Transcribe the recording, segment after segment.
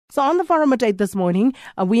So on the Forum at 8 this morning,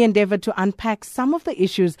 we endeavored to unpack some of the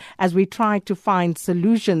issues as we tried to find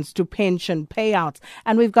solutions to pension payouts.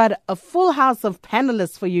 And we've got a full house of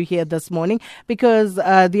panelists for you here this morning because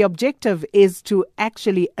the objective is to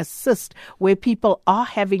actually assist where people are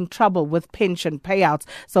having trouble with pension payouts.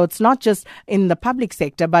 So it's not just in the public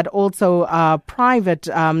sector, but also private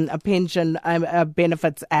pension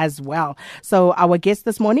benefits as well. So our guest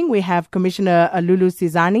this morning, we have Commissioner Lulu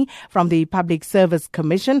Sizani from the Public Service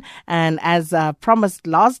Commission. And as promised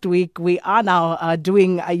last week, we are now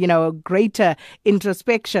doing, a greater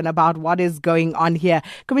introspection about what is going on here.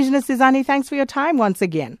 Commissioner Sizani, thanks for your time once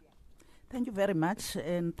again. Thank you very much,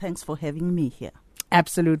 and thanks for having me here.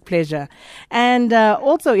 Absolute pleasure. And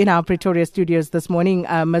also in our Pretoria studios this morning,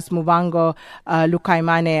 Ms. Muvango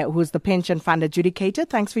Lukaimane, who's the pension fund adjudicator.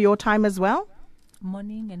 Thanks for your time as well.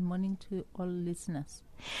 Morning and morning to all listeners.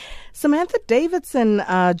 Samantha Davidson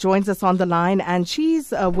joins us on the line, and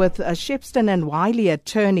she's with Shepston and Wiley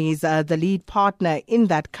Attorneys, the lead partner in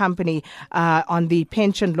that company on the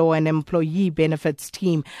pension law and employee benefits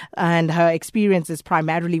team. And her experience is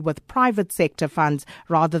primarily with private sector funds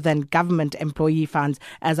rather than government employee funds.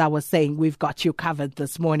 As I was saying, we've got you covered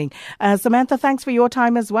this morning. Samantha, thanks for your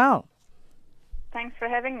time as well. Thanks for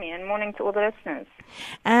having me, and morning to all the listeners.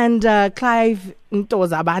 And Clive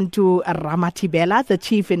Ramathibela, the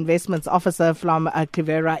Chief Investments Officer from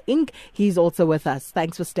Clivera INC. He's also with us.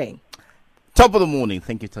 Thanks for staying. Top of the morning.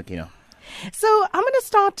 Thank you, Takina. So I'm going to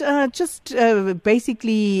start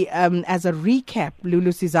basically as a recap,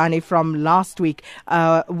 Lulu Sizani, from last week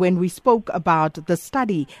when we spoke about the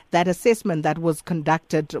study, that assessment that was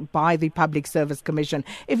conducted by the Public Service Commission.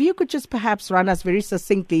 If you could just perhaps run us very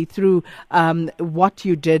succinctly through what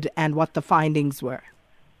you did and what the findings were.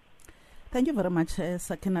 Thank you very much,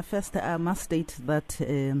 Sakina. First, I must state that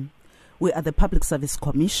we are the Public Service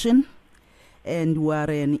Commission, and we are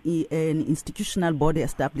an institutional body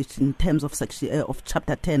established in terms of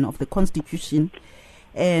Chapter 10 of the Constitution.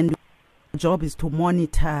 And our job is to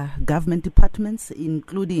monitor government departments,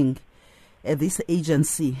 including this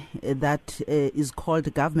agency that is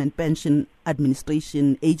called Government Pension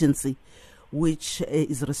Administration Agency, which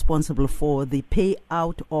is responsible for the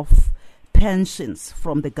payout of pensions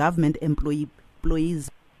from the Government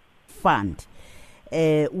Employees Fund.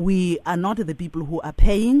 We are not the people who are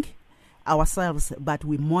paying ourselves, but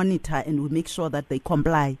we monitor and we make sure that they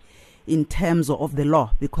comply in terms of the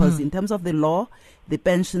law, because in terms of the law, the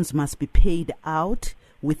pensions must be paid out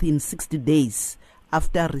within 60 days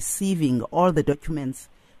after receiving all the documents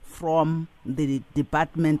from the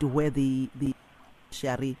department where the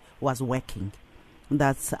judiciary was working.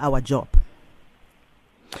 That's our job.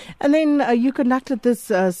 And then you conducted this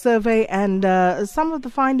survey, and some of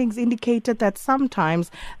the findings indicated that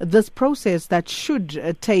sometimes this process that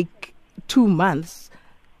should take 2 months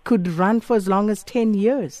could run for as long as 10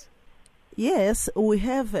 years. Yes, we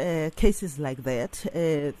have cases like that.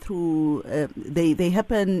 They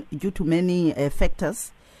happen due to many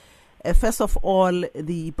factors. First of all,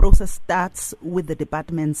 the process starts with the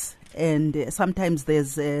departments, and sometimes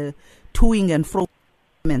there's toing and fro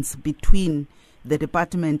between the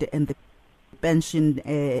department and the pension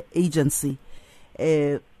agency.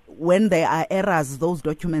 When there are errors, those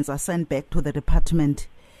documents are sent back to the department,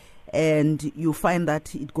 and you find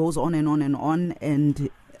that it goes on and on and on. And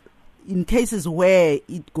in cases where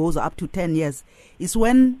it goes up to 10 years, is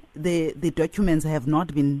when the documents have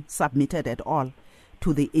not been submitted at all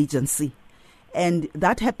to the agency. And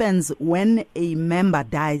that happens when a member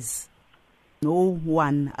dies. No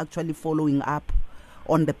one actually following up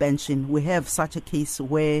on the pension. We have such a case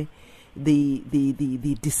where the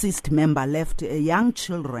deceased member left young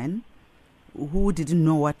children who didn't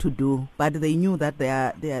know what to do, but they knew that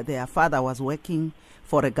their father was working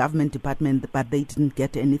for a government department, but they didn't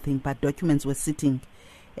get anything. But documents were sitting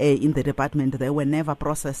in the department. They were never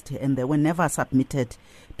processed and they were never submitted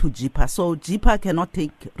to JIPA. So JIPA cannot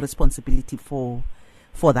take responsibility for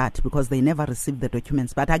that because they never received the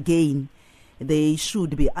documents. But again, they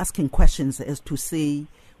should be asking questions as to say,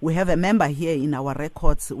 we have a member here in our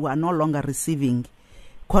records who are no longer receiving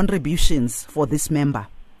contributions for this member.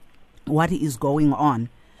 What is going on?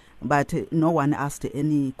 But no one asked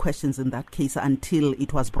any questions in that case until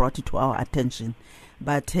it was brought to our attention.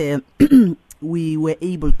 But we were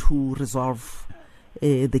able to resolve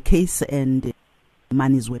the case, and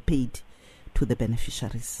monies were paid to the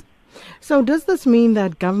beneficiaries. So does this mean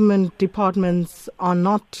that government departments are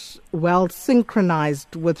not well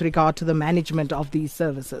synchronized with regard to the management of these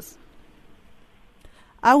services?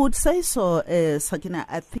 I would say so, Sakina.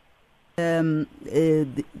 I think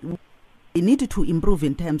they need to improve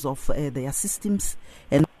in terms of their systems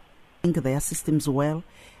and their systems well.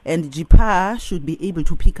 And GPA should be able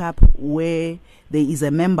to pick up where there is a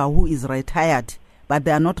member who is retired, but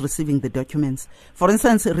they are not receiving the documents. For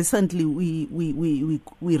instance, recently we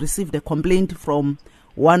received a complaint from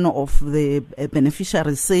one of the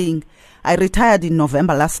beneficiaries saying, I retired in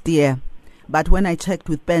November last year, but when I checked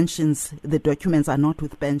with pensions, the documents are not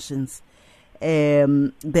with pensions.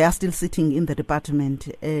 They are still sitting in the department.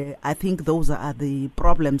 I think those are the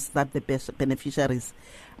problems that the beneficiaries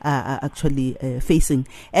are actually facing.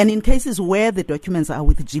 And in cases where the documents are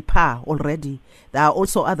with GPA already, there are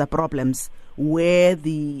also other problems where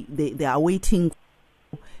they are waiting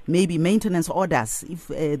maybe maintenance orders, if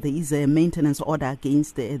there is a maintenance order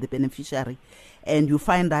against the beneficiary, and you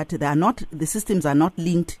find that the systems are not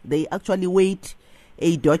linked. They actually wait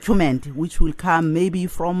a document which will come maybe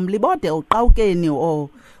from Libote or Kaukeni or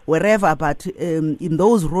wherever, but in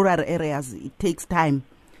those rural areas it takes time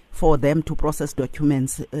for them to process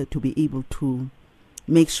documents to be able to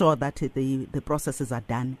make sure that the processes are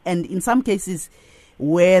done. And in some cases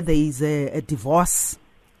where there is a divorce,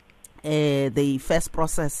 they first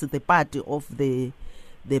process the party of the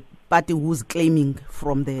party who's claiming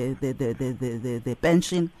from the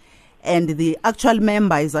pension, and the actual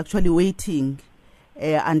member is actually waiting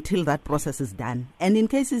until that process is done. And in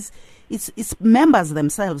cases, it's members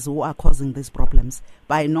themselves who are causing these problems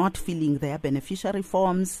by not filling their beneficiary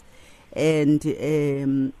forms,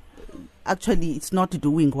 and actually it's not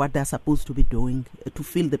doing what they're supposed to be doing, to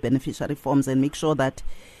fill the beneficiary forms and make sure that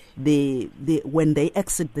when they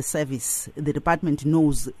exit the service, the department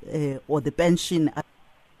knows, or the pension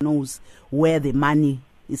knows where the money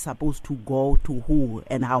is supposed to go to who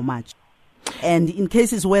and how much. And in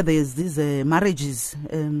cases where there's these marriages,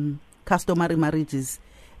 customary marriages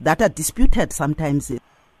that are disputed, sometimes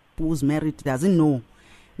who's married doesn't know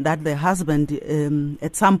that the husband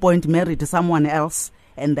at some point married someone else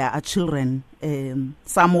and there are children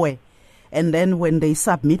somewhere. And then when they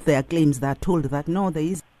submit their claims, they're told that no, there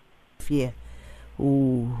is here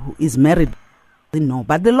who is married. No,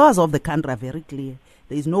 but the laws of the country are very clear.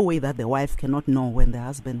 There is no way that the wife cannot know when the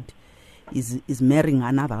husband is marrying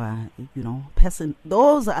another, person.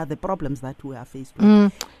 Those are the problems that we are faced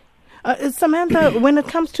with. Samantha, when it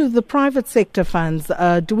comes to the private sector funds,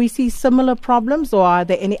 do we see similar problems, or are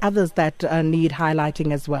there any others that need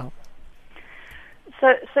highlighting as well?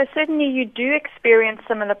 So certainly you do experience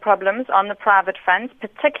similar problems on the private funds,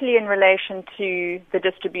 particularly in relation to the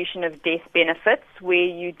distribution of death benefits, where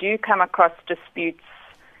you do come across disputes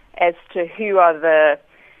as to who are the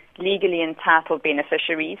legally entitled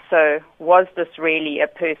beneficiaries. So was this really a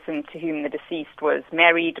person to whom the deceased was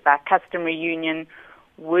married by customary union?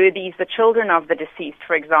 Were these the children of the deceased,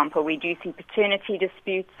 for example? We do see paternity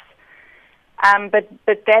disputes. But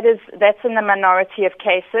that's in the minority of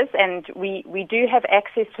cases, and we do have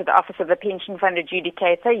access to the Office of the Pension Fund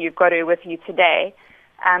Adjudicator. You've got her with you today.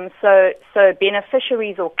 So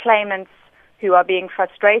beneficiaries or claimants who are being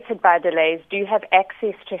frustrated by delays do have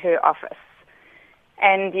access to her office.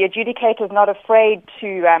 And the adjudicator is not afraid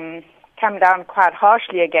to come down quite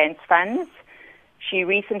harshly against funds. She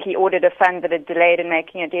recently ordered a fund that had delayed in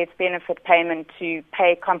making a death benefit payment to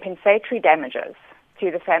pay compensatory damages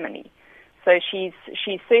to the family. So she's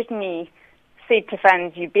certainly said to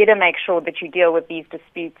funds, you better make sure that you deal with these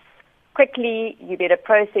disputes quickly, you better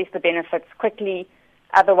process the benefits quickly,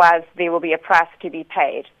 otherwise there will be a price to be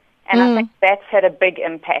paid. And I think that's had a big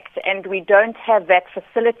impact. And we don't have that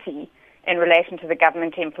facility in relation to the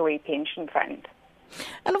government employee pension fund.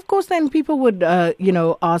 And of course, then people would,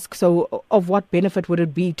 ask, so of what benefit would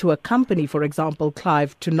it be to a company, for example,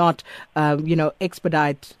 Clive, to not,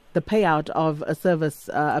 expedite the payout of a service,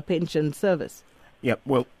 a pension service? Yeah,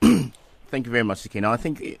 well, thank you very much, Sakina. I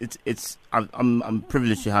think I'm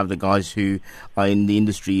privileged to have the guys who are in the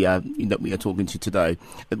industry that we are talking to today.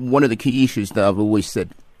 One of the key issues that I've always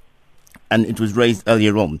said, and it was raised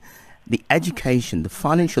earlier on, the education, the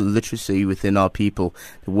financial literacy within our people,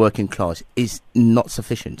 the working class, is not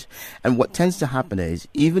sufficient. And what tends to happen is,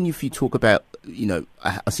 even if you talk about,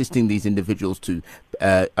 assisting these individuals to,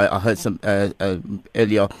 I heard some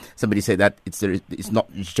earlier somebody say that it's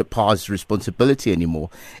not JPA's responsibility anymore.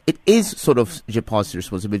 It is sort of JPA's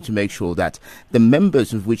responsibility to make sure that the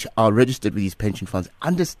members of which are registered with these pension funds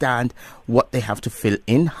understand what they have to fill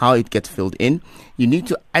in, how it gets filled in. You need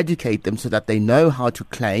to educate them so that they know how to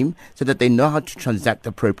claim, so that they know how to transact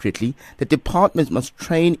appropriately. The department must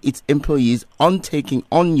train its employees on taking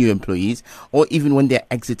on new employees, or even when they're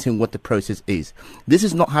exiting, what the process is. This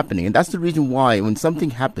is not happening, and that's the reason why when some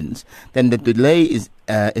something happens, then the delay is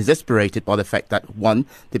exasperated by the fact that, one,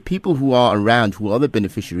 the people who are around, who are the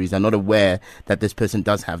beneficiaries, are not aware that this person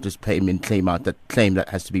does have this payment claim that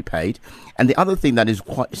has to be paid. And the other thing that is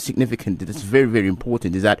quite significant, that is very, very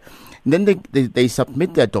important, is that then they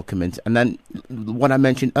submit their documents, and then what I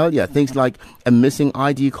mentioned earlier, things like a missing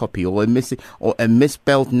ID copy or a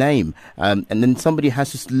misspelled name, and then somebody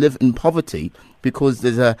has to live in poverty because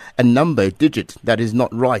there's a digit that is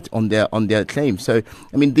not right on their claim. So,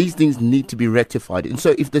 I mean, these things need to be rectified. And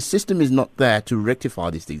so if the system is not there to rectify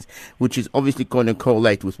these things, which is obviously going to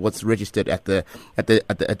correlate with what's registered at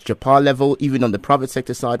Japan level, even on the private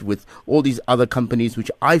sector side with all these other companies, which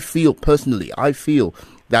I feel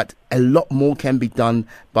that a lot more can be done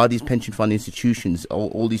by these pension fund institutions or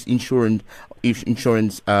all these insurance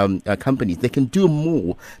companies. They can do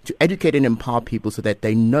more to educate and empower people so that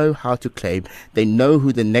they know how to claim, they know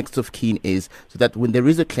who the next of kin is, so that when there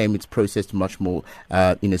is a claim, it's processed much more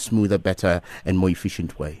in a smoother, better, and more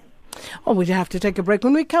efficient way. Well, we have to take a break.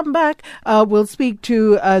 When we come back, we'll speak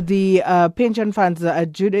to the pension funds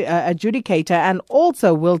adjudicator, and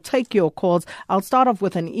also we'll take your calls. I'll start off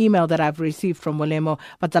with an email that I've received from Molemo,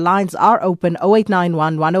 but the lines are open,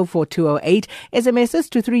 0891 104 208. SMSs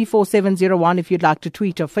to 34701 if you'd like to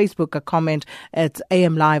tweet or Facebook a comment. It's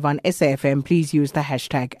AM Live on SAFM. Please use the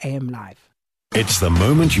hashtag AM Live. It's the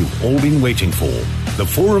moment you've all been waiting for. The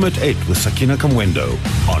Forum at 8 with Sakina Kamwendo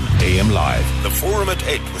on AM Live. The Forum at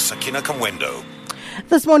 8 with Sakina Kamwendo.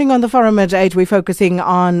 This morning on the Forum at 8, we're focusing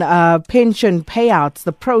on pension payouts,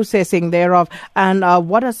 the processing thereof, and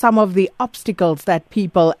what are some of the obstacles that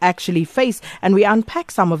people actually face. And we unpack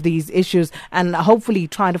some of these issues and hopefully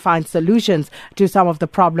try to find solutions to some of the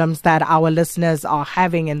problems that our listeners are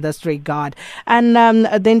having in this regard. And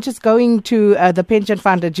then just going to the pension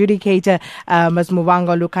fund adjudicator, Ms.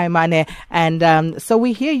 Muvango Lukaimane. And so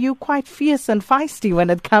we hear you quite fierce and feisty when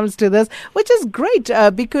it comes to this, which is great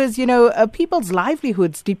because, people's livelihoods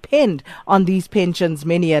depend on these pensions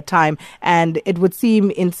many a time, and it would seem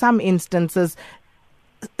in some instances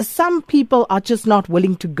some people are just not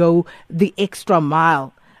willing to go the extra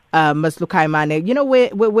mile. Ms.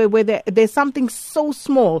 Lukaimane, where there's something so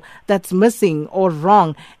small that's missing or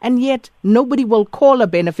wrong, and yet nobody will call a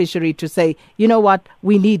beneficiary to say, you know what,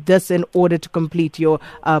 we need this in order to complete your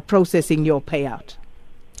processing your payout.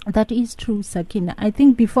 That is true, Sakina. I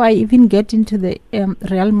think before I even get into the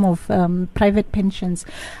realm of private pensions,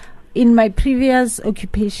 in my previous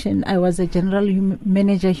occupation, I was a general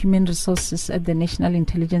manager human resources at the National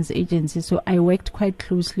Intelligence Agency, so I worked quite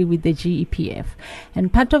closely with the GEPF.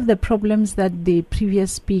 And part of the problems that the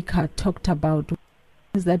previous speaker talked about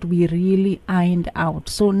is that we really ironed out.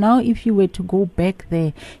 So now if you were to go back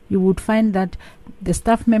there, you would find that the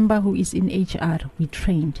staff member who is in HR, we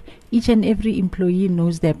trained. Each and every employee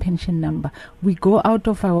knows their pension number. We go out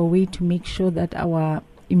of our way to make sure that our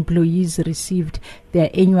employees received their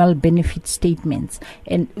annual benefit statements,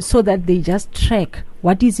 and so that they just track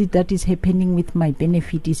what is it that is happening with my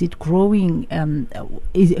benefit. Is it growing?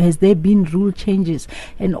 Has there been rule changes?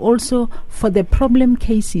 And also for the problem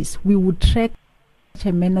cases, we would track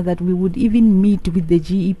a manner that we would even meet with the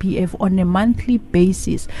GEPF on a monthly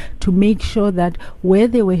basis to make sure that where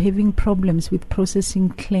they were having problems with processing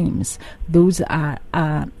claims, those are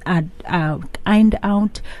ironed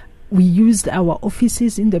out. We used our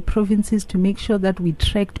offices in the provinces to make sure that we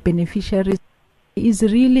tracked beneficiaries. Is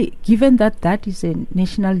really, given that that is a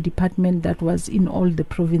national department that was in all the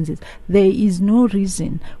provinces, there is no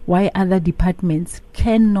reason why other departments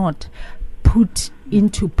cannot put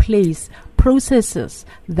into place processes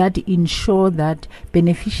that ensure that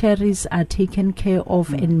beneficiaries are taken care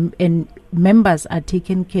of and members are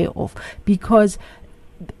taken care of. Because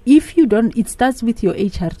if you don't, it starts with your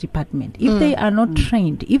HR department. If they are not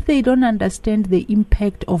trained, if they don't understand the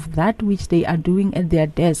impact of that which they are doing at their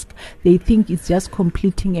desk, they think it's just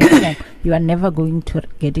completing a form. You are never going to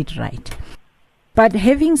get it right. But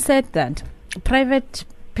having said that, private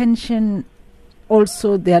pension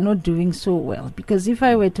also, they are not doing so well, because if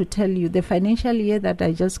I were to tell you the financial year that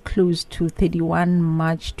I just closed to 31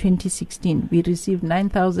 March 2016, we received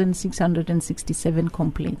 9,667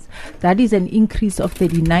 complaints. That is an increase of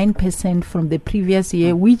 39% from the previous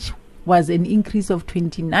year, which was an increase of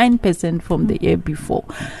 29% from the year before.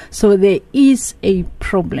 So there is a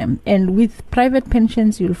problem. And with private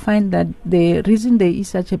pensions, you'll find that the reason there is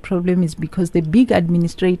such a problem is because the big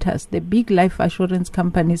administrators, the big life assurance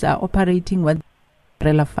companies are operating with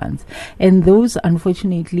umbrella funds, and those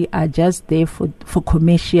unfortunately are just there for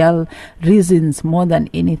commercial reasons more than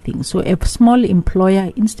anything. So a small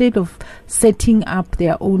employer, instead of setting up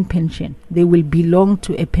their own pension, they will belong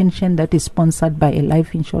to a pension that is sponsored by a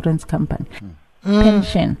life insurance company.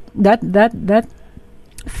 pension, that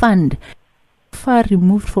fund, far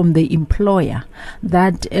removed from the employer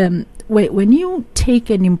that when you take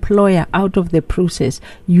an employer out of the process,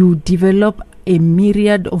 you develop a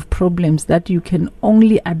myriad of problems that you can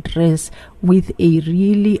only address with a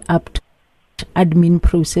really admin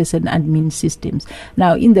process and admin systems.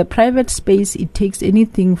 Now, in the private space, it takes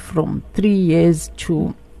anything from 3 years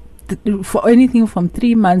to for anything from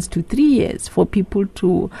 3 months to 3 years for people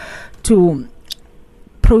to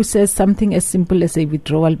process something as simple as a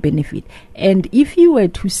withdrawal benefit. And if you were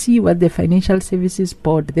to see what the Financial Services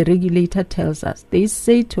Board, the regulator, tells us, they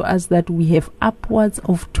say to us that we have upwards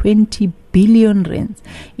of 20 billion rands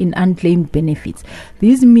in unclaimed benefits.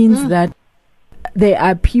 This means that there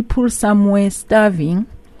are people somewhere starving.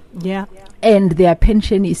 Yeah. And their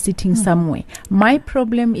pension is sitting somewhere. My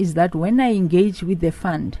problem is that when I engage with the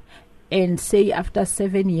fund, and say after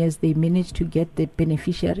 7 years they manage to get the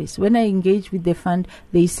beneficiaries. When I engage with the fund,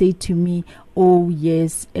 they say to me, oh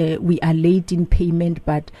yes, we are late in payment,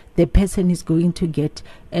 but the person is going to get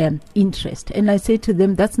interest. And I say to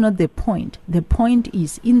them, that's not the point. The point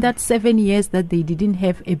is, in that 7 years that they didn't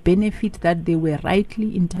have a benefit that they were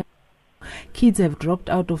rightly entitled, kids have dropped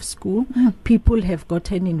out of school, people have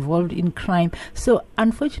gotten involved in crime. So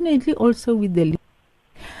unfortunately also with the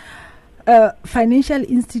financial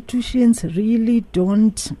institutions really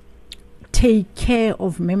don't take care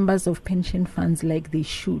of members of pension funds like they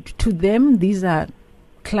should. To them, these are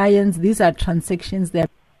clients, these are transactions, they're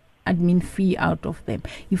admin fee out of them.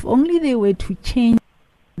 If only they were to change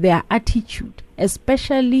their attitude,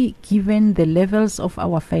 especially given the levels of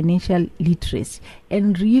our financial literacy,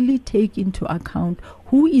 and really take into account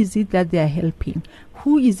who is it that they are helping,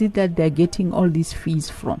 who is it that they're getting all these fees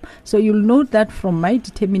from. So you'll note that from my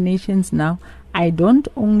determinations now, I don't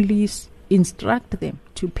only instruct them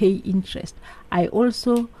to pay interest, I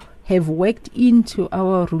also have worked into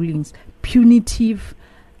our rulings punitive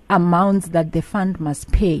amounts that the fund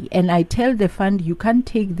must pay. And I tell the fund, you can't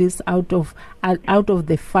take this out of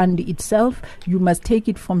the fund itself, you must take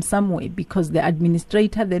it from somewhere, because the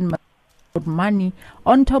administrator then must put money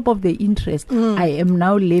on top of the interest. I am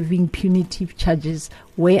now levying punitive charges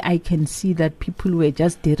where I can see that people were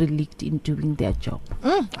just derelict in doing their job.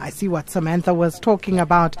 I see what Samantha was talking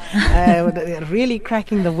about, really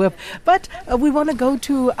cracking the whip. But we want to go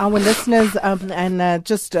to our listeners and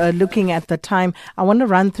just looking at the time, I want to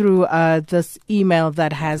run through this email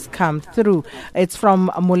that has come through. It's from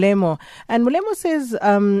Mulemo. And Mulemo says,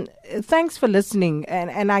 thanks for listening.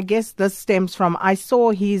 And I guess this stems from, I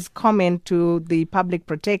saw his comment to the public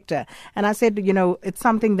protector. And I said, it's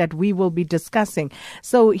something that we will be discussing.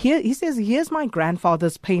 So here he says, here's my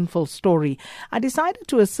grandfather's painful story. I decided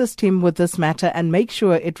to assist him with this matter and make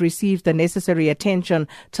sure it receives the necessary attention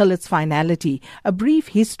till its finality. A brief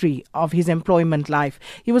history of his employment life.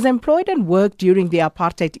 He was employed and worked during the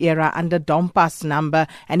apartheid era under Dompas number,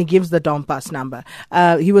 and he gives the Dompas number.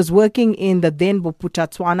 He was working in the then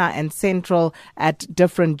Bophuthatswana and Central at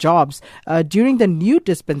different jobs. During the new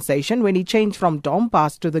dispensation, when he changed from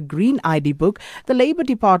Dompas to the green ID book, the Labour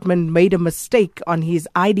Department made a mistake on his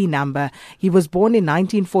ID number. He was born in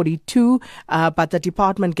 1942, but the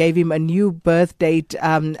department gave him a new birth date.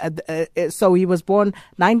 So he was born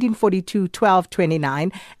 1942,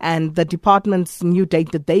 12/29, and the department's new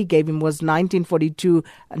date that they gave him was 1942,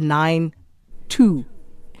 9/2.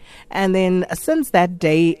 And then since that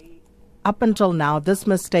day, up until now, this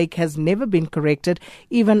mistake has never been corrected,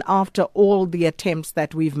 even after all the attempts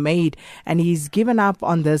that we've made. And he's given up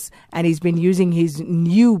on this, and he's been using his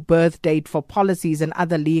new birth date for policies and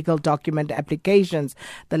other legal document applications.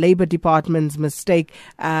 The Labour Department's mistake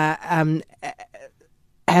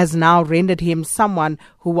has now rendered him someone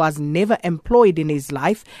who was never employed in his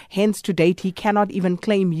life. Hence, to date, he cannot even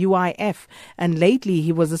claim UIF. And lately,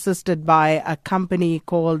 he was assisted by a company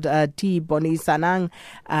called T. Boni Sanang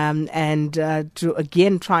to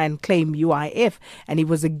again try and claim UIF. And he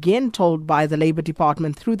was again told by the Labour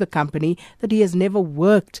Department through the company that he has never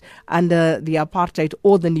worked under the apartheid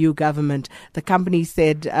or the new government. The company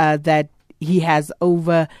said that he has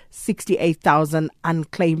over 68,000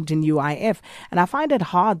 unclaimed in UIF. And I find it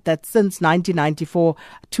hard that since 1994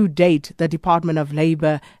 to date, the Department of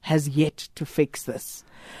Labour has yet to fix this.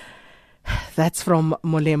 That's from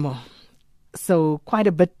Molemo. So quite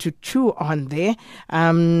a bit to chew on there.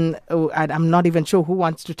 I'm not even sure who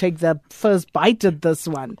wants to take the first bite at this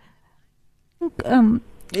one.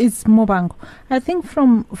 It's Mobango. I think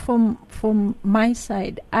from my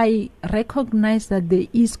side, I recognize that there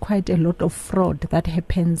is quite a lot of fraud that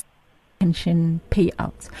happens pension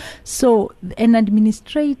payouts. So an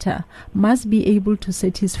administrator must be able to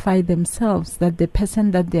satisfy themselves that the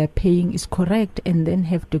person that they are paying is correct, and then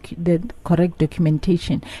have the correct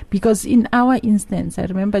documentation. Because in our instance, I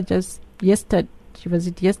remember just yesterday,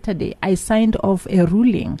 I signed off a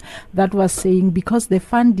ruling that was saying because the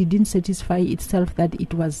fund didn't satisfy itself that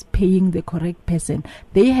it was paying the correct person,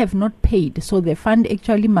 they have not paid. So the fund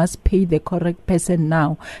actually must pay the correct person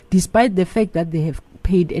now, despite the fact that they have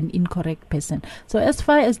paid an incorrect person. So as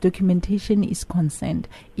far as documentation is concerned,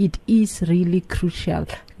 it is really crucial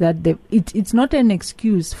that it's not an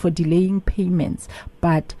excuse for delaying payments,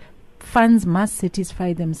 but funds must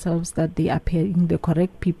satisfy themselves that they are paying the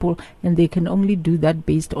correct people, and they can only do that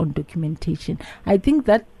based on documentation. I think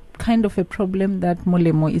that kind of a problem that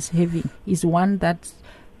Molemo is having is one that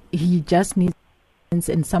he just needs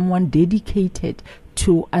and someone dedicated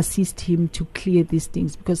to assist him to clear these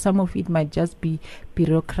things, because some of it might just be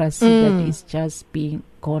bureaucracy that is just being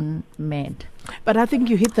gone mad. But I think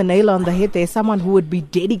you hit the nail on the head. There's someone who would be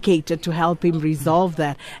dedicated to help him resolve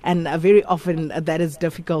that, and very often that is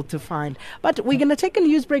difficult to find. But we're going to take a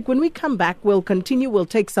news break. When we come back, we'll continue. We'll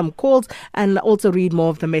take some calls and also read more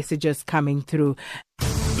of the messages coming through.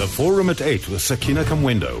 The Forum at 8 with Sakina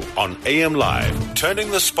Kamwendo on AM Live, turning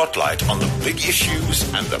the spotlight on the big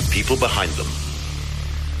issues and the people behind them.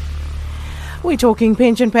 We're talking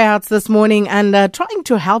pension payouts this morning and trying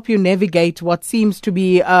to help you navigate what seems to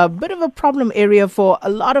be a bit of a problem area for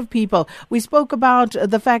a lot of people. We spoke about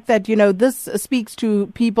the fact that, this speaks to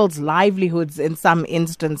people's livelihoods in some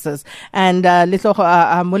instances. And Little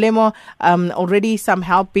Mulemo, already some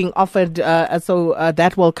help being offered, so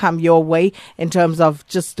that will come your way in terms of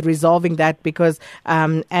just resolving that, because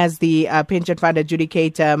as the pension fund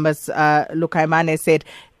adjudicator, Ms. Lukaimane, said,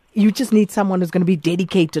 you just need someone who's going to be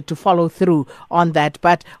dedicated to follow through on that.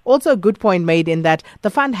 But also a good point made in that the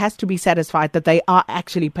fund has to be satisfied that they are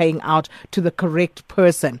actually paying out to the correct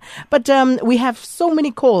person. But we have so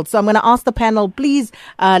many calls, so I'm going to ask the panel, please,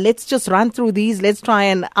 let's just run through these. Let's try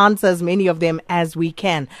and answer as many of them as we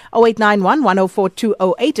can. 0891 104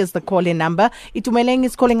 208 is the call-in number. Itumeleng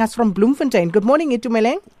is calling us from Bloemfontein. Good morning,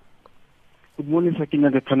 Itumeleng. Good morning,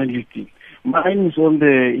 Sakina, the panelist. Mine is on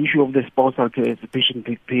the issue of the spousal patient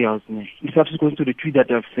payouts. In subsequent to the tweet that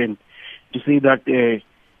I've sent, to say that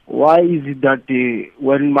why is it that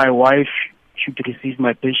when my wife should receive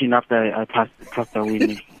my pension after I passed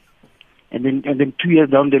away, and then 2 years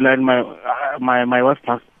down the line my wife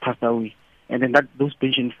passed away, and then those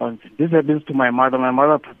pension funds. This happens to my mother. My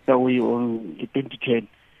mother passed away in 2010.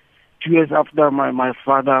 2 years after my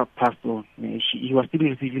father passed on, he was still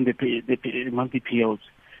receiving the monthly payouts.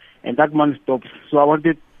 And that money stops. So I want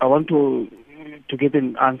to get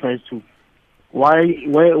an answer as to where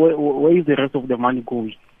is the rest of the money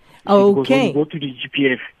going? Okay.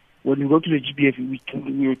 Because when we go to the GPF,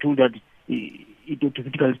 we were told that it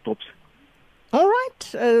automatically stops. All right.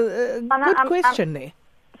 Good question there.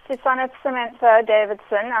 Susanna, it's Samantha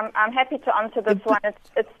Davidson. I'm happy to answer this one.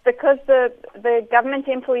 It's because the government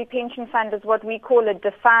employee pension fund is what we call a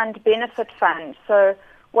defined benefit fund. So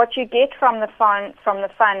what you get from the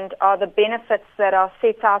fund are the benefits that are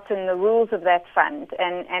set out in the rules of that fund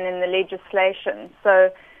and in the legislation. So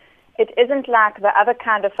it isn't like the other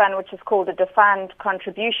kind of fund, which is called a defined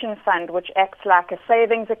contribution fund, which acts like a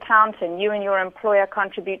savings account, and you and your employer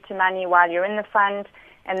contribute to money while you're in the fund,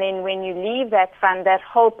 and then when you leave that fund, that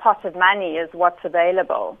whole pot of money is what's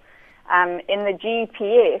available. In the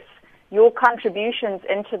GEPF, your contributions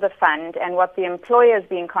into the fund and what the employer has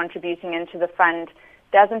been contributing into the fund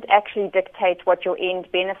doesn't actually dictate what your end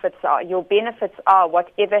benefits are. Your benefits are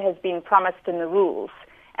whatever has been promised in the rules.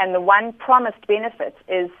 And the one promised benefit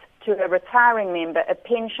is to a retiring member a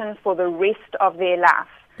pension for the rest of their life.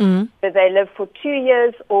 Whether they live for 2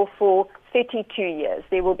 years or for 32 years,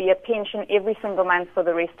 there will be a pension every single month for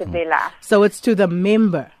the rest of their life. So it's to the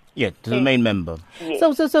member. Yeah, to the main member. Yes.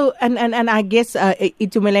 So, and I guess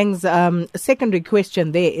Itumeleng's secondary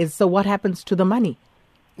question there is, so what happens to the money?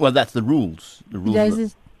 Well, that's the rules. The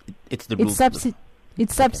rules. It's the rules. It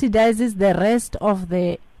subsidizes the rest of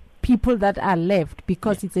the people that are left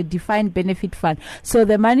because it's a defined benefit fund. So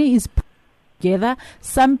the money is put together.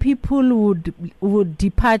 Some people would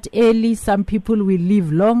depart early. Some people will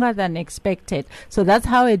live longer than expected. So that's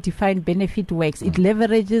how a defined benefit works. It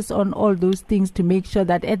leverages on all those things to make sure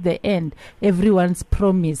that at the end, everyone's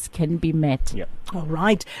promise can be met. Yeah. All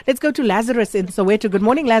right. Let's go to Lazarus in Soweto. Good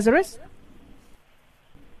morning, Lazarus.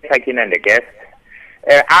 And the guest.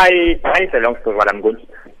 It's a long story, but I'm going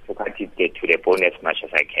to cut it to the bone as much as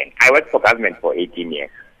I can. I worked for government for 18 years.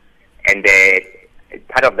 And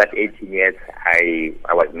part of that 18 years, I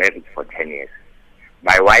was married for 10 years.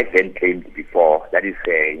 My wife then claimed before, that is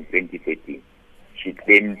in 2013. She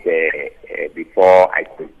claimed before I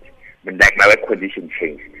quit. Like my work condition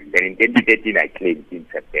changed. Then in 2013 I claimed in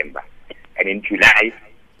September. And in July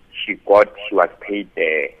she was paid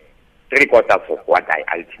 3/4 of what I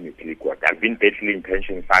ultimately got. I've been battling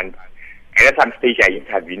pension funds. And at some stage I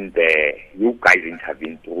intervened, you guys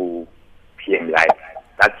intervened through PM Life.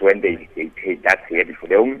 That's when they paid that year before.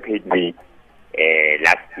 They only paid me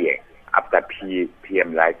last year after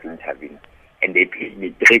PM Life intervened. And they paid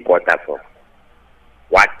me 3/4 of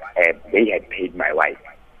what they had paid my wife.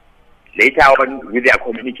 Later on, with their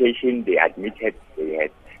communication, they admitted they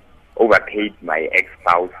had overpaid my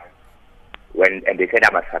ex-spouse. And they said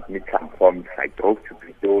I must submit some forms. I drove to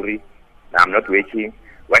Pretoria. Now I'm not working.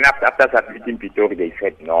 When after submitting Pretoria, they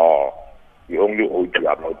said, no, we only owed you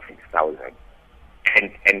about 6,000.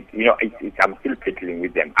 And you know, I'm still battling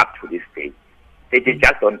with them up to this day. They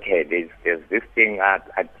just don't care. There's this thing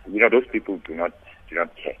you know, those people do not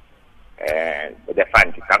care. But the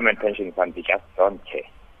fund, the government pension fund, they just don't care.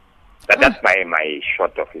 But that's my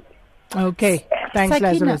short of it. Okay, thanks,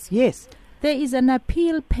 Sakina, Lazarus. Yes, there is an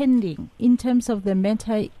appeal pending in terms of the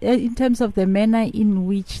manner in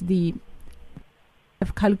which the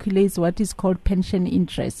calculates what is called pension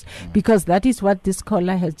interest, because that is what this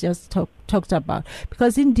caller has just talked about.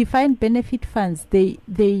 Because in defined benefit funds, they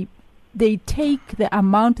take the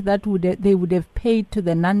amount that they would have paid to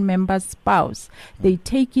the non-member spouse. They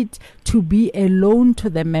take it to be a loan to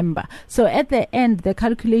the member. So at the end, the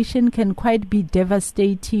calculation can quite be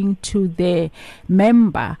devastating to the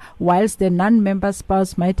member, whilst the non-member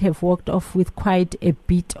spouse might have walked off with quite a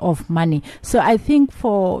bit of money. So I think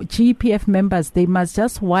for GEPF members, they must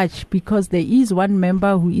just watch, because there is one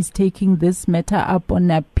member who is taking this matter up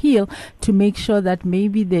on appeal to make sure that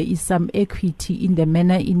maybe there is some equity in the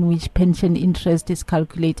manner in which pension interest is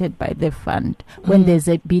calculated by the fund when there's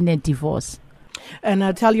been a divorce. And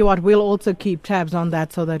I'll tell you what, we'll also keep tabs on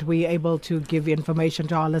that so that we're able to give information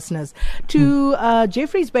to our listeners. To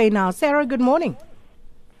Jeffreys Bay now. Sarah, good morning.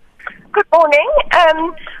 Good morning.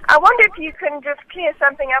 I wonder if you can just clear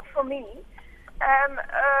something up for me.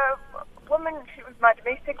 A woman, she was my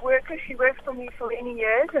domestic worker. She worked for me for many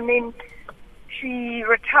years, and then she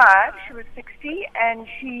retired. She was 60, and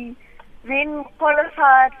she then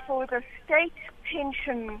qualified for the state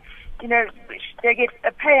pension. You know, they get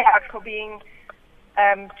a payout for being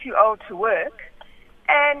too old to work.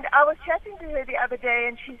 And I was chatting to her the other day,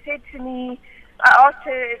 and she said to me, I asked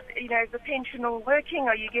her, you know, is the pension all working?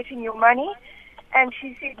 Are you getting your money? And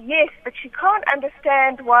she said yes, but she can't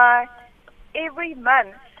understand why every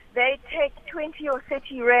month they take 20 or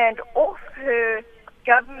 30 rand off her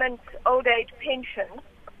government old age pension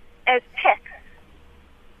as tax.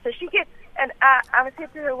 So she gets, and I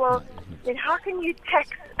said to her, well, then how can you tax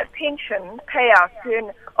a pension payout to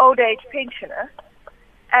an old age pensioner?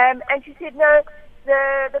 And she said, no,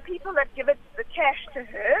 the people that give it the cash to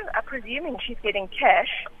her, are presuming she's getting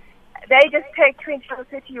cash, they just take 20 or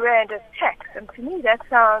 30 rand as tax. And to me, that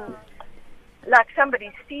sounds like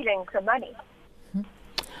somebody's stealing some money.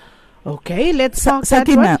 Okay, let's talk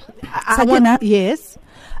Sakina, yes.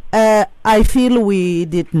 I feel we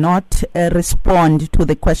did not respond to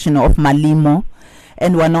the question of Malimo,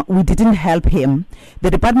 and we didn't help him. The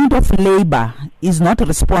Department of Labor is not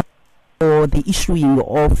responsible for the issuing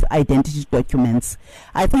of identity documents.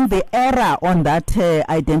 I think the error on that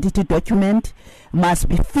identity document must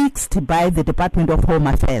be fixed by the Department of Home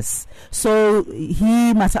Affairs. So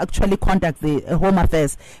he must actually contact the Home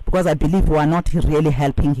Affairs, because I believe we are not really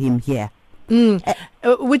helping him here.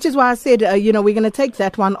 Which is why I said, we're going to take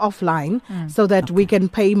that one offline so that we can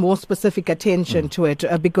pay more specific attention to it,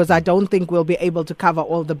 because I don't think we'll be able to cover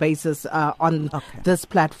all the bases on this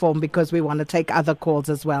platform, because we want to take other calls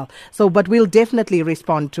as well. So, but we'll definitely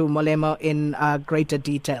respond to Molemo in greater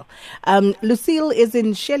detail. Lucille is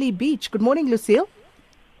in Shelley Beach. Good morning, Lucille.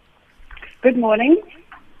 Good morning.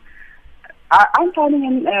 I'm phoning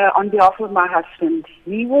in on behalf of my husband.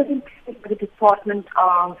 He was employed by the Department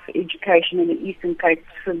of Education in the Eastern Cape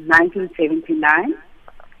since 1979.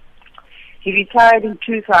 He retired in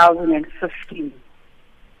 2015.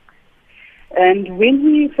 And when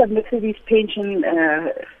he submitted his pension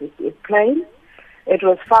claim, it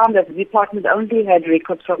was found that the department only had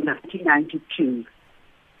records from 1992.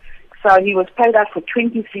 So he was paid out for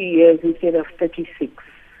 23 years instead of 36.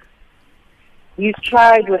 He's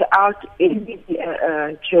tried without any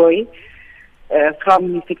joy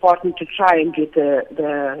from his department to try and get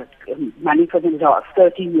the money for the last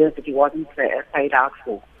 13 years that he wasn't paid out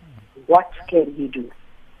for. What can he do?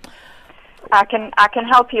 I can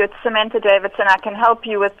help you. It's Samantha Davidson. I can help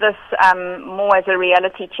you with this more as a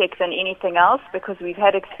reality check than anything else, because we've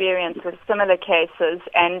had experience with similar cases.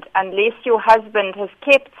 And unless your husband has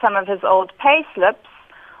kept some of his old pay slips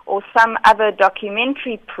or some other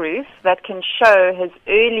documentary proof that can show his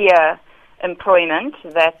earlier employment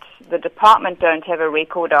that the department don't have a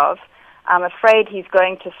record of, I'm afraid he's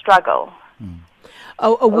going to struggle.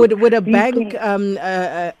 Would a bank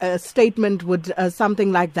a statement, would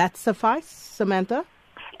something like that suffice, Samantha?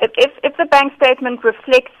 If the bank statement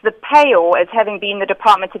reflects the payor as having been the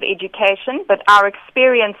Department of Education, but our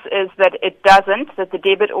experience is that it doesn't, that the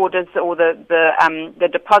debit orders or the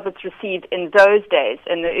deposits received in those days,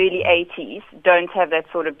 in the early 80s, don't have that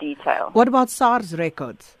sort of detail. What about SARS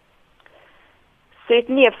records?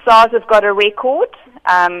 Certainly, if SARS have got a record,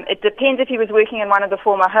 it depends if he was working in one of the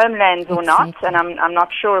former homelands or not, and I'm not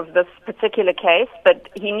sure of this particular case, but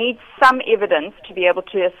he needs some evidence to be able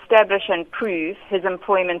to establish and prove his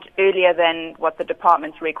employment earlier than what the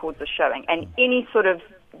department's records are showing, and any sort of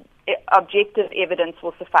objective evidence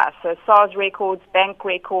will suffice. So SARS records, bank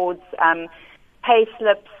records, pay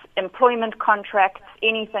slips, employment contracts,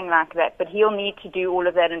 anything like that, but he'll need to do all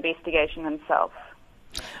of that investigation himself.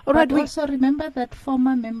 All right, also remember that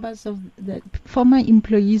former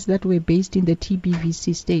employees that were based in the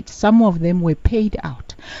TBVC state, some of them were paid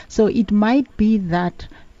out. So it might be that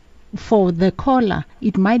for the caller,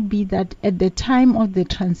 it might be that at the time of the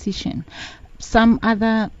transition, some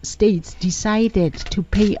other states decided to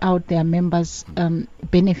pay out their members'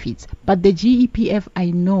 benefits. But the GEPF,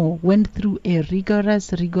 I know, went through a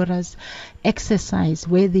rigorous exercise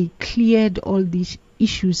where they cleared all these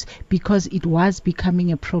issues because it was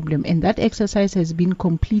becoming a problem, and that exercise has been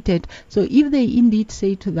completed. So if they indeed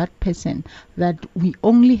say to that person that we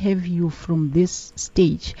only have you from this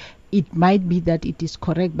stage, it might be that it is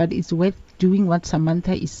correct, but it's worth doing what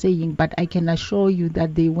Samantha is saying. But I can assure you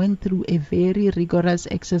that they went through a very rigorous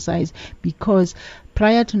exercise, because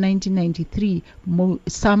prior to 1993,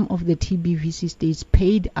 some of the TBVC states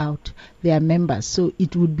paid out their members. So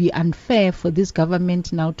it would be unfair for this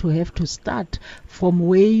government now to have to start from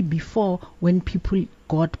way before, when people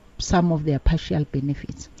got some of their partial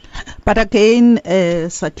benefits. But again,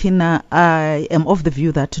 Sakina, I am of the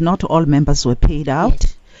view that not all members were paid out.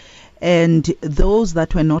 Yes. And those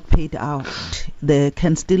that were not paid out, there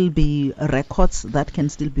can still be records that can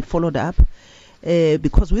still be followed up,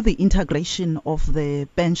 because with the integration of the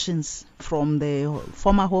pensions from the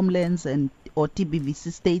former homelands or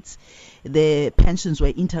TBVC states, the pensions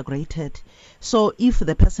were integrated. So if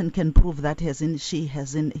the person can prove that he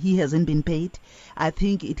hasn't been paid, I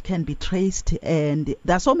think it can be traced. And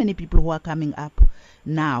there are so many people who are coming up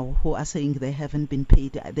now who are saying they haven't been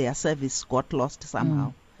paid, their service got lost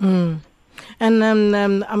somehow. And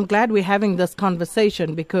I'm glad we're having this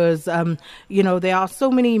conversation, because, there are so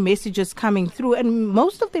many messages coming through, and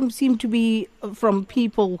most of them seem to be from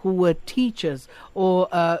people who were teachers or,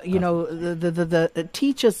 the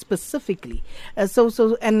teachers specifically.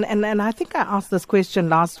 And I think I asked this question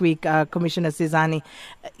last week, Commissioner Sizani,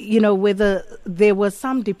 whether there were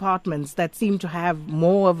some departments that seem to have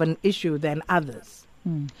more of an issue than others.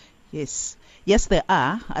 Yes, there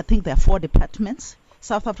are. I think there are 4 departments: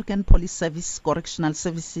 South African Police Service, Correctional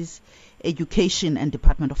Services, Education, and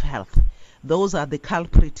Department of Health. Those are the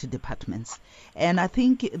culprit departments. And I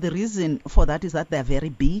think the reason for that is that they're very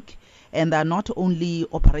big, and they're not only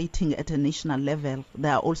operating at a national level, they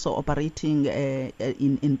are also operating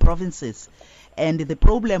in provinces. And the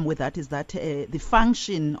problem with that is that the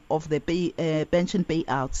function of the pension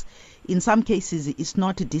payouts in some cases is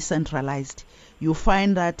not decentralized. You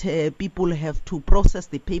find that people have to process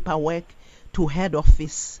the paperwork to head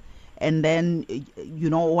office, and then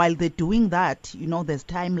while they're doing that, there's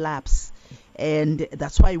time lapse, and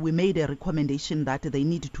that's why we made a recommendation that they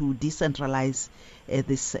need to decentralize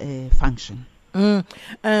this function.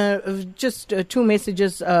 Just 2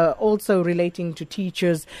 messages also relating to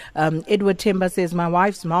teachers. Edward Temba says, my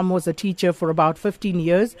wife's mom was a teacher for about 15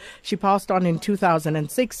 years. She passed on in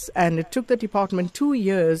 2006, and it took the department 2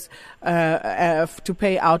 years to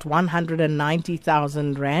pay out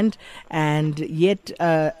 190,000 rand, and yet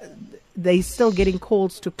they're still getting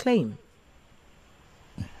calls to claim.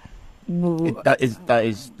 You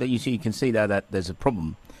can see that there's a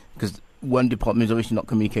problem, because one department is obviously not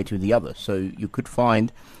communicating with the other. So you could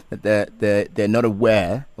find that they're not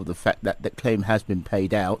aware of the fact that the claim has been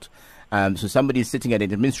paid out. So somebody is sitting at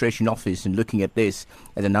an administration office and looking at this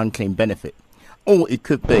as an unclaimed benefit. Or it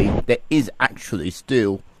could be there is actually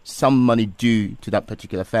still some money due to that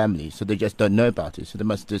particular family, so they just don't know about it. So they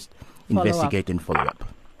must just investigate and follow up.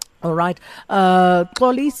 All right.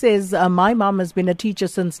 Xoli says, my mom has been a teacher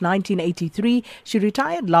since 1983. She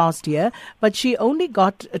retired last year, but she only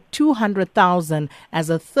got 200,000 as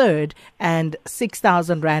a third and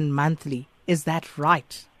 6,000 Rand monthly. Is that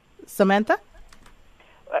right? Samantha?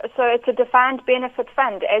 So it's a defined benefit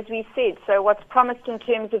fund, as we said. So what's promised in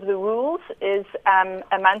terms of the rules is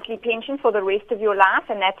a monthly pension for the rest of your life,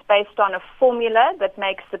 and that's based on a formula that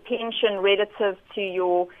makes the pension relative to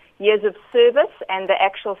your years of service and the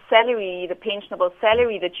actual salary, the pensionable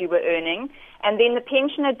salary that you were earning. And then the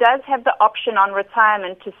pensioner does have the option on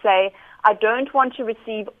retirement to say, I don't want to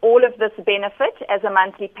receive all of this benefit as a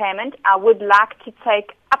monthly payment. I would like to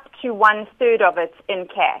take up to 1/3 of it in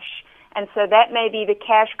cash. And so that may be the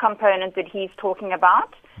cash component that he's talking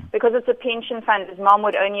about. Because it's a pension fund, his mom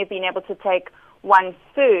would only have been able to take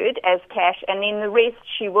 1/3 as cash, and then the rest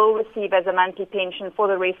she will receive as a monthly pension for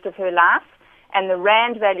the rest of her life. And the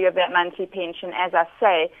Rand value of that monthly pension, as I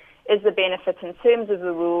say, is the benefit in terms of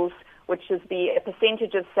the rules, which is a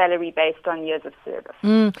percentage of salary based on years of service.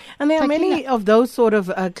 And there are many of those sort of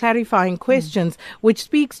clarifying questions, which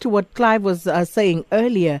speaks to what Clive was saying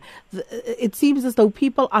earlier. It seems as though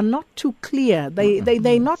people are not too clear.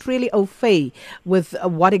 They're not really au fait with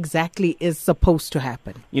what exactly is supposed to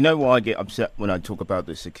happen. You know why I get upset when I talk about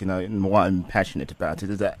this, and why I'm passionate about it,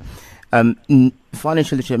 is that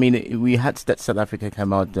financial literacy, I mean, we had that South Africa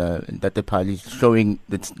came out, that the party is showing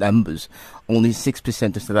its numbers. Only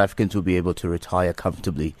 6% of South Africans will be able to retire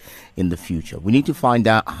comfortably in the future. We need to find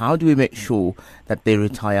out, how do we make sure that they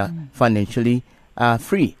retire financially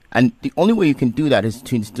free? And the only way you can do that is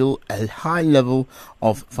to instill a high level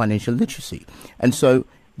of financial literacy. And so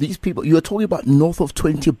these people, you are talking about north of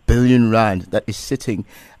 20 billion Rand that is sitting,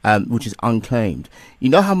 which is unclaimed. You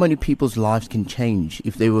know how many people's lives can change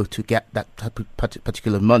if they were to get that type of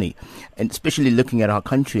particular money, and especially looking at our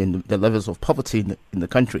country and the levels of poverty in the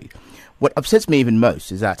country. What upsets me even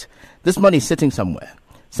most is that this money is sitting somewhere.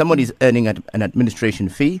 Someone is earning an administration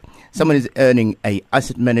fee. Someone is earning a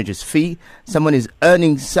asset manager's fee. Someone is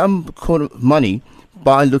earning some kind of money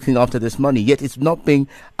by looking after this money, yet it's not being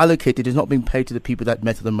allocated, it's not being paid to the people that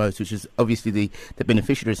matter the most, which is obviously the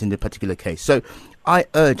beneficiaries in the particular case. So I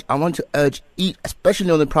want to urge, especially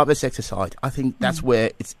on the private sector side, I think that's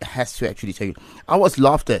where it has to actually take. I was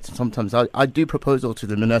laughed at sometimes. I do proposal to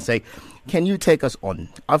them and I say, can you take us on?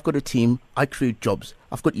 I've got a team, I create jobs.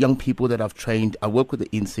 I've got young people that I've trained. I work with the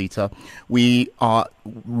INC. We are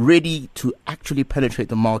ready to actually penetrate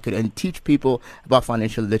the market and teach people about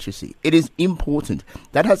financial literacy. It is important.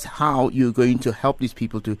 That is how you're going to help these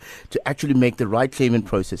people to actually make the right claimant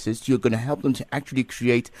processes. You're going to help them to actually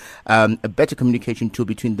create a better communication tool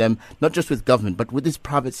between them, not just with government, but with these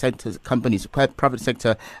private sector companies, private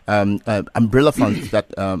sector umbrella funds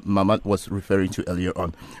that Mama was referring to earlier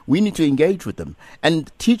on. We need to engage with them.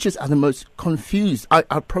 And teachers are the most confused.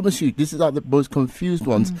 I promise you, these are the most confused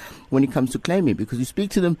ones when it comes to claiming, because you speak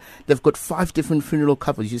to them, they've got 5 different funeral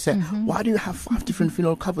covers. You say, why do you have 5 different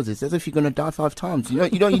funeral covers? It's as if you're going to die 5 times. You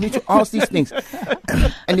need to ask these things.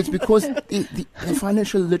 And it's because the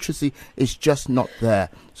financial literacy is just not there.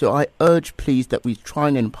 So I urge, please, that we try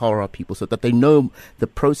and empower our people so that they know the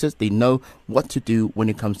process, they know what to do when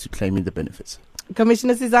it comes to claiming the benefits.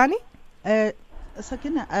 Commissioner Sizani?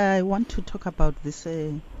 Sakina, I want to talk about this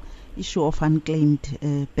issue of unclaimed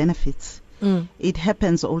benefits. It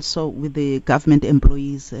happens also with the government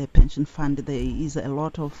employees pension fund. There is a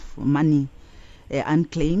lot of money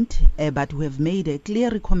unclaimed, but we have made a clear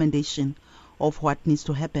recommendation of what needs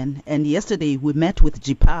to happen. And yesterday we met with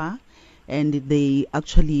GPA, and they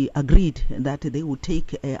actually agreed that they would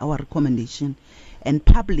take our recommendation and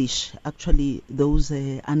publish actually those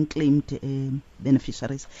unclaimed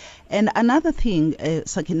beneficiaries. And another thing,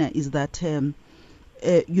 Sakina, is that the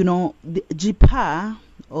GPA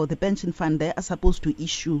or the pension fund, they are supposed to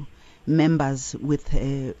issue members with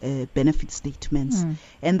benefit statements,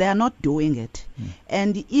 and they are not doing it.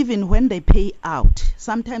 And even when they pay out,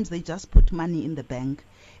 sometimes they just put money in the bank,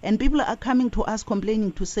 and people are coming to us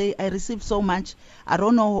complaining to say, I received so much, I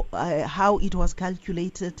don't know how it was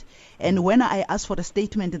calculated. And when I ask for a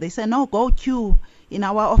statement, they say, no, go queue in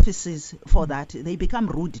our offices for that. They become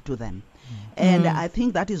rude to them. And I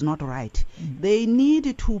think that is not right. They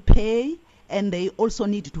need to pay, and they also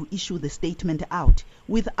need to issue the statement out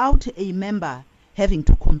without a member having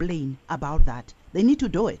to complain about that. They need to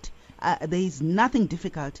do it. There is nothing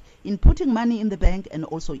difficult in putting money in the bank and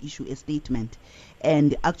also issue a statement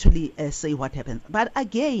and actually say what happens. But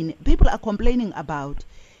again, people are complaining about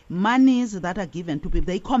monies that are given to people.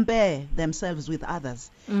 They compare themselves with others.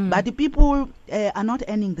 But the people are not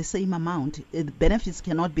earning the same amount. The benefits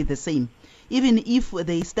cannot be the same. even if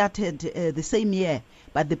they started the same year,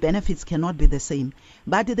 but the benefits cannot be the same.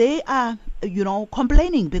 But they are,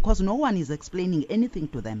 complaining because no one is explaining anything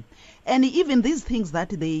to them. And even these things that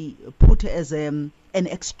they put as an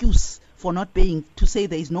excuse for not paying, to say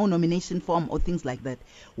there is no nomination form or things like that.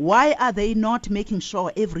 Why are they not making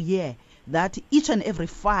sure every year that each and every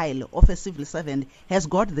file of a civil servant has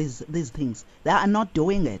got these things? They are not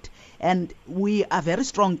doing it. And we are very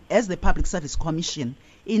strong as the Public Service Commission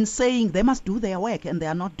in saying they must do their work, and they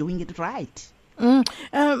are not doing it right. Ms.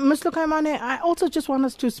 Lukaimane, I also just want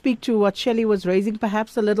us to speak to what Shelley was raising,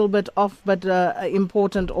 perhaps a little bit off, but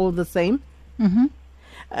important all the same. Mm-hmm.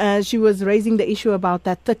 She was raising the issue about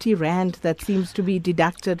that 30 Rand that seems to be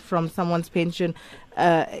deducted from someone's pension.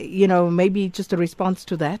 Maybe just a response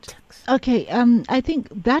to that. Okay, I think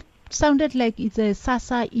that sounded like it's a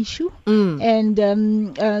SASSA issue,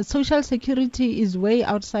 and Social Security is way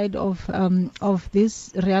outside of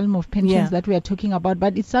this realm of pensions that we are talking about.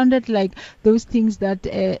 But it sounded like those things that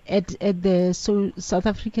at the South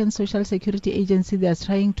African Social Security Agency they are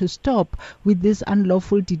trying to stop with these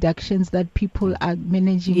unlawful deductions that people are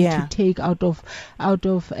managing to take out of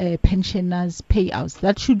pensioners' payouts.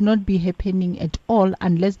 That should not be happening at all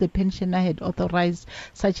unless the pensioner had authorized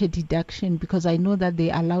such a deduction, because I know that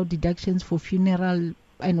they allow deductions for funeral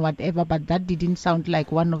and whatever, but that didn't sound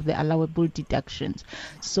like one of the allowable deductions.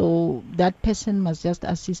 So that person must just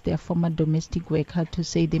assist their former domestic worker to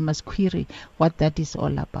say they must query what that is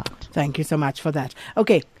all about. Thank you so much for that.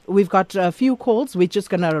 Okay, we've got a few calls. We're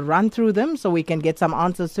just going to run through them so we can get some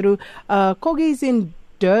answers through. Kogi's in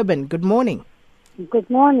Durban. Good morning. Good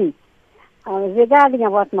morning. Regarding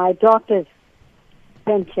about my daughter's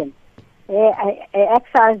pension,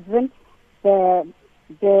 ex-husband,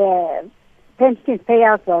 the pension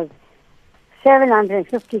payout was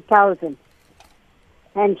 750,000,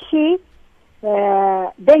 and she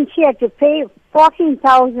then she had to pay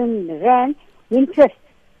 14,000 rand interest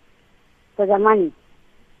for the money.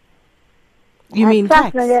 You mean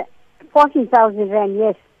tax? 14,000 rand,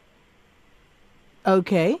 yes.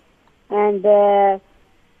 Okay. And then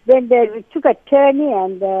we took an attorney,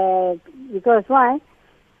 and because why?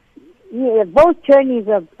 Both attorneys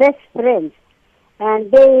are best friends,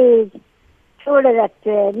 and they told her that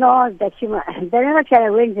no, that they're not trying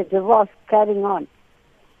to win the divorce carrying on.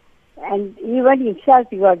 And he went himself,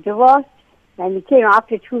 he got divorced, and he came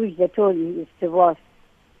after 2 weeks, they told him he's divorced.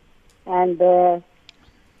 And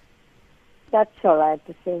that's all I have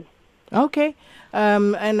to say. Okay.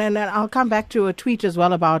 And then I'll come back to a tweet as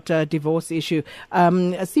well about divorce issue.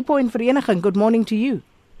 Sipo in Vereniging, good morning to you.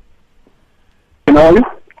 How are you?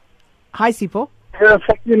 Hi, Sipo.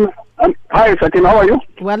 Sakin. Hi, Sakin. How are you?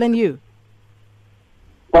 Well, and you?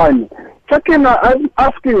 Fine. Sakin, I'm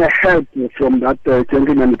asking a help from that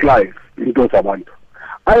gentleman, Clive, in Dosabantu.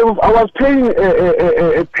 I was paying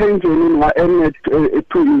a pension in my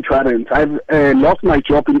N2 insurance. I've lost my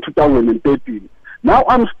job in 2013. Now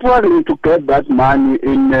I'm struggling to get that money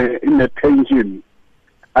in a pension.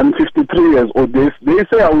 I'm 53 years old. They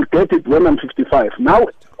say I will get it when I'm 55. Now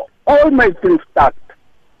all my things start.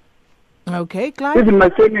 Okay, Clive. Even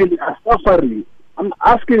my family are suffering. I'm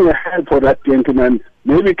asking a help for that gentleman.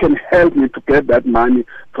 Maybe he can help me to get that money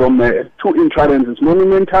from two insurances,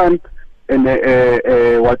 Monumental and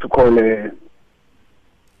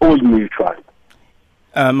Old Mutual.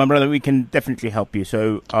 My brother, we can definitely help you.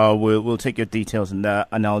 So we'll take your details and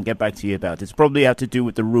I'll get back to you about it. It's probably have to do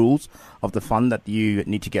with the rules of the fund that you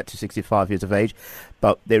need to get to 65 years of age.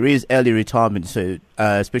 But there is early retirement, so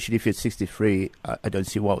especially if you're 63, I don't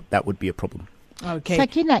see why that would be a problem. Okay.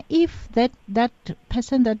 Sakina, if that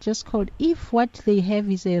person that just called, if what they have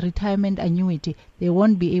is a retirement annuity, they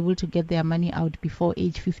won't be able to get their money out before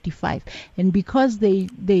age 55. And because they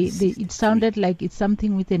it sounded like it's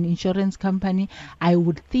something with an insurance company, I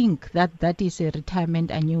would think that is a retirement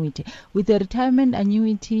annuity. With a retirement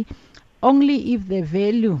annuity, only if the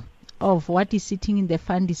value of what is sitting in the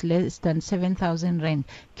fund is less than 7,000 rand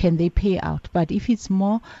can they pay out. But if it's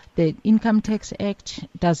more, the Income Tax Act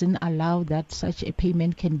doesn't allow that such a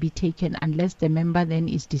payment can be taken unless the member then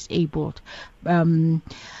is disabled.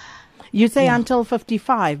 You say until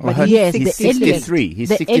 55, but yes, he's 63. He's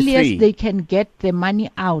 63. The earliest they can get the money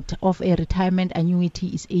out of a retirement annuity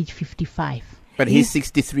is age 55. But he's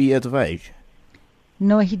 63 years of age.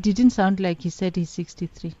 No, he didn't sound like he said he's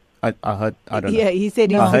 63. I heard. I don't know. Yeah, he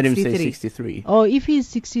said he's 63. I heard him say 63. Oh, if he's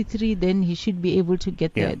 63, then he should be able to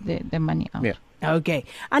get the money out. Yeah. Okay.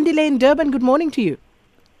 Andile in Durban, good morning to you.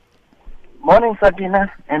 Morning,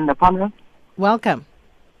 Sabina and the panel. Welcome.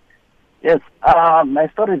 Yes, my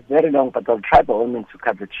story is very long, but I'll try by all means to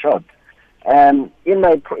cut it short. In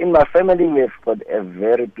my family, we've got a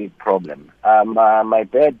very big problem. My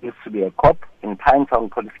dad used to be a cop in Pinetown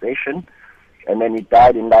Police Station, and then he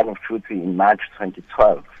died in line of duty in March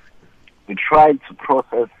 2012. We tried to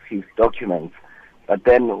process his documents, but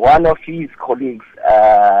then one of his colleagues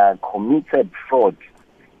committed fraud,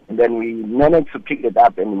 and then we managed to pick it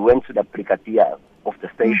up, and we went to the brigadier of the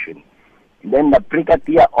station. And then the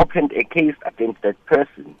brigadier opened a case against that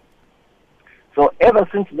person. So ever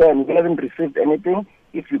since then, we haven't received anything.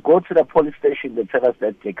 If you go to the police station, they tell us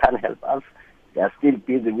that they can't help us. They are still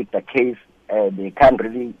busy with the case. They can't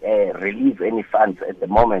really release any funds at the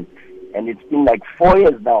moment. And it's been like 4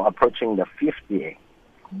 years now, approaching the 5th year.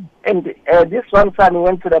 And this one time, we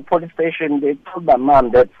went to the police station. They told my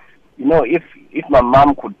mom that, if my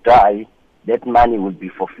mom could die, that money would be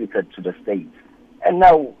forfeited to the state. And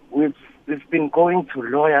now we've been going to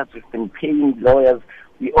lawyers. We've been paying lawyers.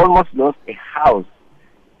 We almost lost a house.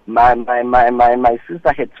 My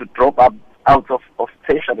sister had to drop out of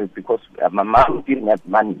tertiary because my mom didn't have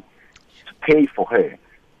money to pay for her.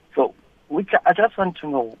 So I just want to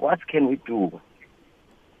know, what can we do?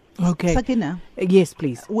 Okay. Sakina. Yes,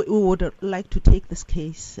 please. We would like to take this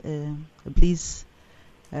case. Please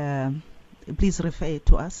refer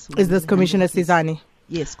to us. Is this Commissioner Sizani?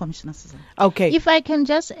 Yes, Commissioner Sizani. Okay. If I can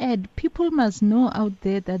just add, people must know out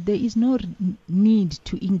there that there is no need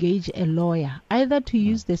to engage a lawyer, either to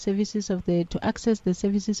use the services to access the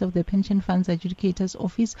services of the Pension Funds Adjudicator's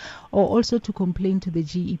Office, or also to complain to the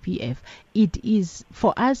GEPF. It is,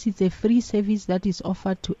 for us, it's a free service that is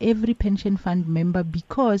offered to every pension fund member,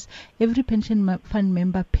 because every pension fund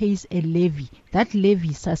member pays a levy. That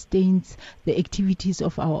levy sustains the activities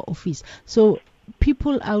of our office. So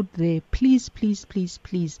people out there, please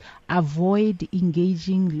avoid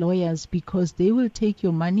engaging lawyers, because they will take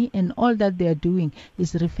your money, and all that they are doing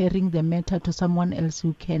is referring the matter to someone else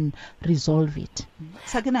who can resolve it.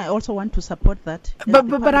 Sakina, I also want to support that.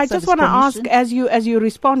 But I just want to ask, as you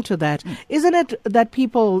respond to that, isn't it that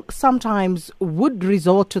people sometimes would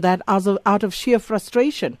resort to that out of sheer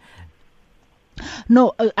frustration?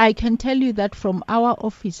 No, I can tell you that from our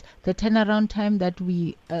office, the turnaround time that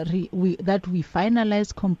we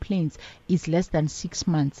finalize complaints is less than 6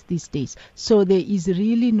 months these days. So there is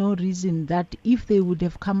really no reason that if they would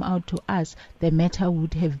have come out to us, the matter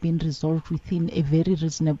would have been resolved within a very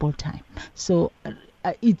reasonable time. So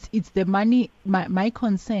it's the money. My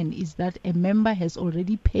concern is that a member has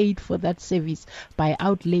already paid for that service by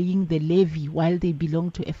outlaying the levy while they belong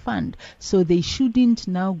to a fund. So they shouldn't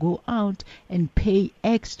now go out and pay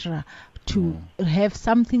extra to have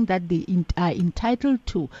something that they are entitled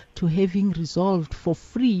to having resolved for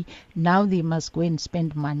free. Now they must go and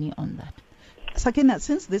spend money on that. Sakina,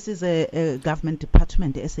 since this is a government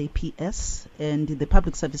department, SAPS, and the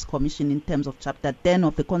Public Service Commission, in terms of Chapter 10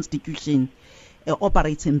 of the Constitution,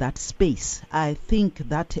 operates in that space, I think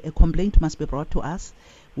that a complaint must be brought to us.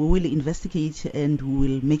 We will investigate and we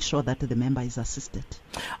will make sure that the member is assisted.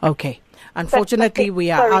 Okay. Unfortunately, we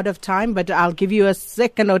are out of time, but I'll give you a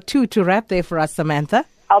second or two to wrap there for us, Samantha.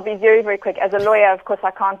 I'll be very, very quick. As a lawyer, of course,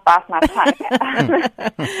 I can't bite my tongue.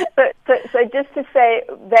 So just to say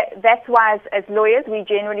that's why, as lawyers, we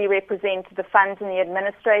generally represent the funds and the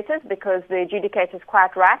administrators, because the adjudicator is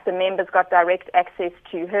quite right. The member's got direct access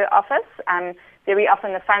to her office. Very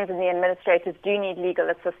often the funds and the administrators do need legal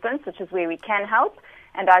assistance, which is where we can help.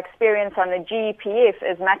 And our experience on the GEPF,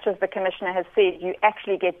 as much as the Commissioner has said, you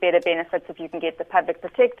actually get better benefits if you can get the Public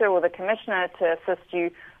Protector or the Commissioner to assist you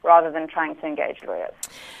rather than trying to engage lawyers.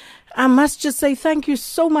 I must just say thank you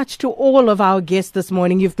so much to all of our guests this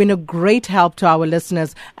morning. You've been a great help to our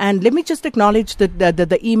listeners. And let me just acknowledge the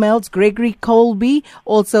emails. Gregory Colby,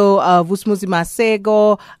 also Vusmuzi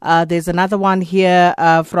Masego. There's another one here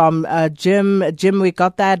from Jim. Jim, we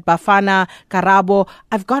got that. Bafana, Karabo.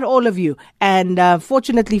 I've got all of you. And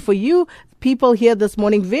fortunately for you, people here this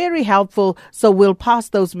morning, very helpful. So we'll pass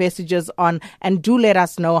those messages on, and do let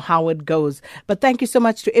us know how it goes. But thank you so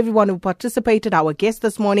much to everyone who participated, our guests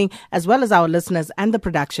this morning, as well as our listeners and the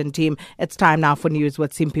production team. It's time now for news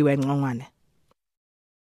with Simpiwe Ngongwane.